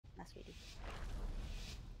fast already.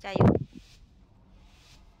 Jayo.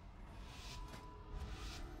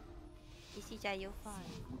 Easy Jayo. 5,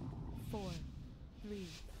 4, 3,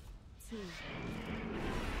 2.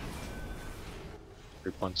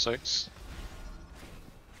 3.6.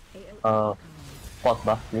 Spot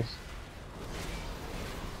buff, please.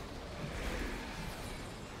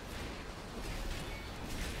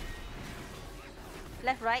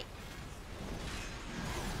 Left, right.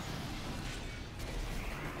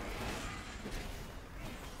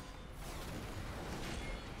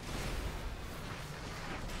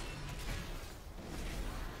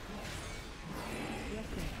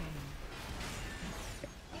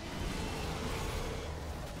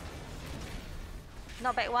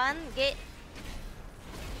 Knock back one, gate.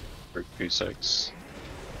 3.6.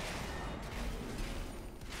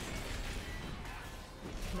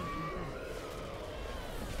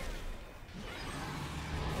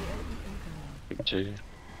 Big 2.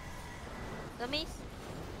 Dummies.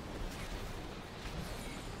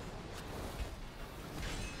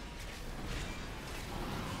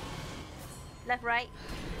 Left, right.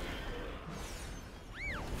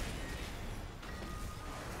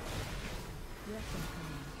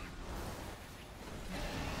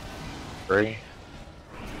 Three.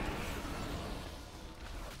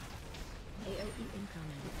 AOE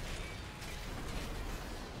incoming.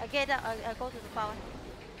 I get up, I go to the power.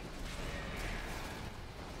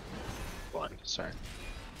 One, sorry.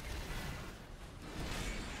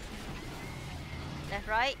 Left,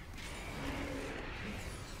 right.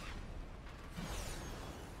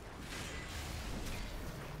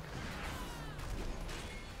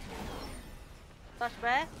 Touch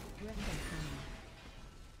breath.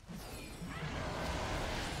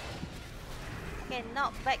 Okay,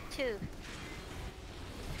 knock back two.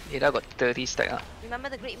 Ada got 30 stack. Remember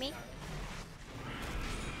to greet me?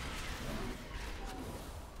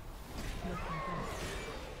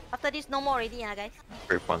 After this, no more already, guys.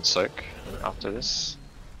 3.6 after this.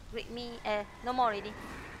 Greet me, no more already.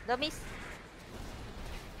 Don't miss.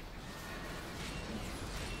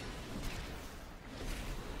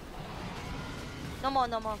 No more,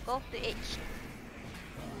 no more. Go to H.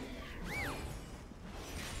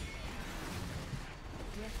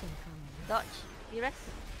 Dodge. Be rest.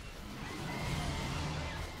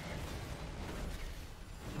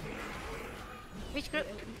 Which group?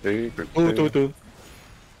 Group 2.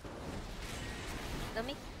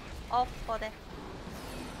 Dummy. Off for that.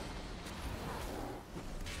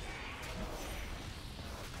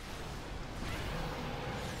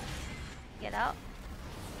 Get out.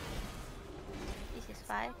 This is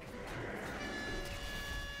 5.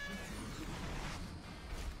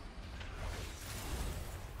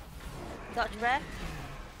 Dodge breath.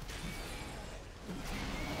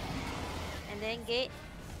 And then gate.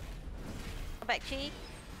 Go back 3.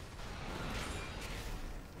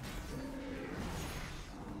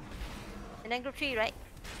 And then group 3, right?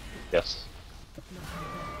 Yes.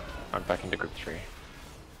 I'm back into group 3.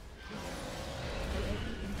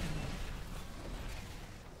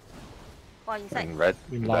 Or inside. In red.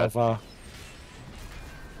 In lava.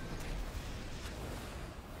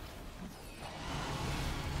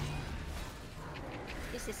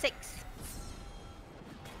 This is 6.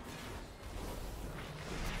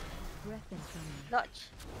 Dodge.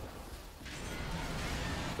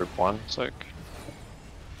 Group 1, sick.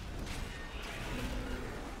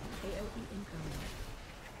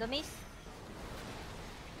 Dummies.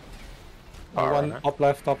 One top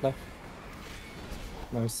left, top left.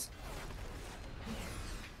 Nice.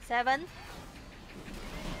 7.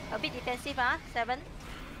 A bit defensive, 7.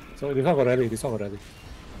 So this one got ready, this one got ready.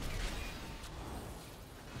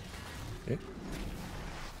 Okay.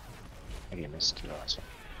 I missed the last one.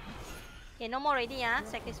 Okay, no more ready,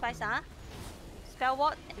 sacrifice, spell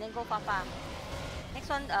ward and then go far. Next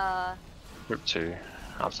one, Group 2,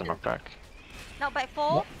 after knockback. knock back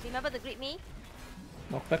 4. No. Remember to greet me.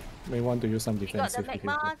 Knockback. May want to use some We got the defensive behavior.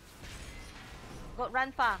 magma. Got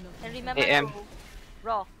run far. And remember AM. to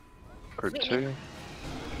raw. Group Greet 2. me.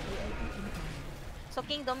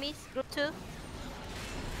 Soaking, don't miss. Group 2.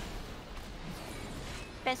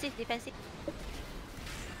 Defensive, defensive.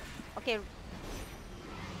 Okay.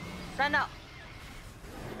 Run out.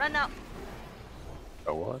 Run out.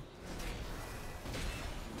 Oh what?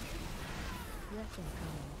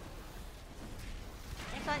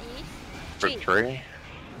 Next one is Group 3. 3.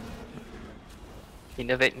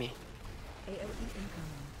 Innovate me.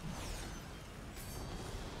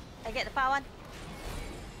 I get the power one.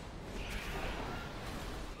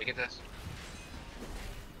 Look at this.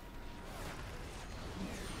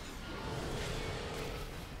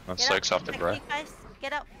 And Get 6 up. after breath. Guys,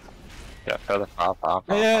 get up. Yeah, further, far.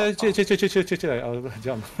 Yeah, chill. I'll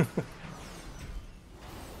jump.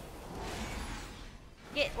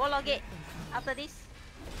 Gate, warlock gate. After this.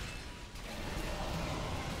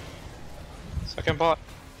 Second bot.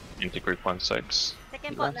 Into group 1-6.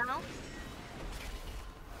 Second pot now.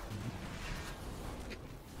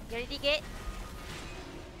 You ready, gate?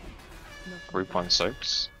 Group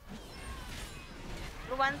 1-6.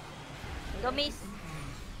 Group 1. Don't miss.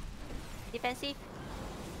 Defensive.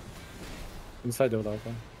 Inside the lava.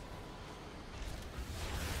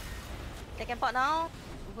 Second pot now.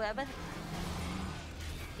 Whoever.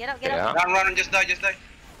 Get out, get Yeah. out. Run, just die.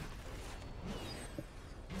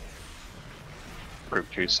 Group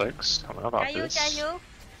 2-6. Coming up after this. Chayu.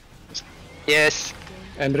 Yes.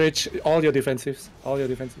 Enrich all your defensives.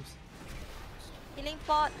 Healing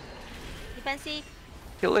pot. Defensive.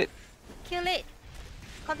 Kill it. Kill it.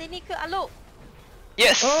 Continue kill Alok.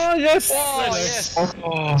 Yes. Oh yes! Yes.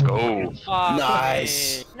 Let's go.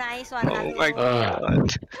 Nice. Nice one, Oh my Alok. god.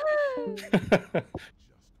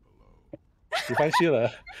 If I shield,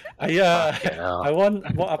 Fucking hell. I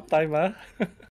want more uptime,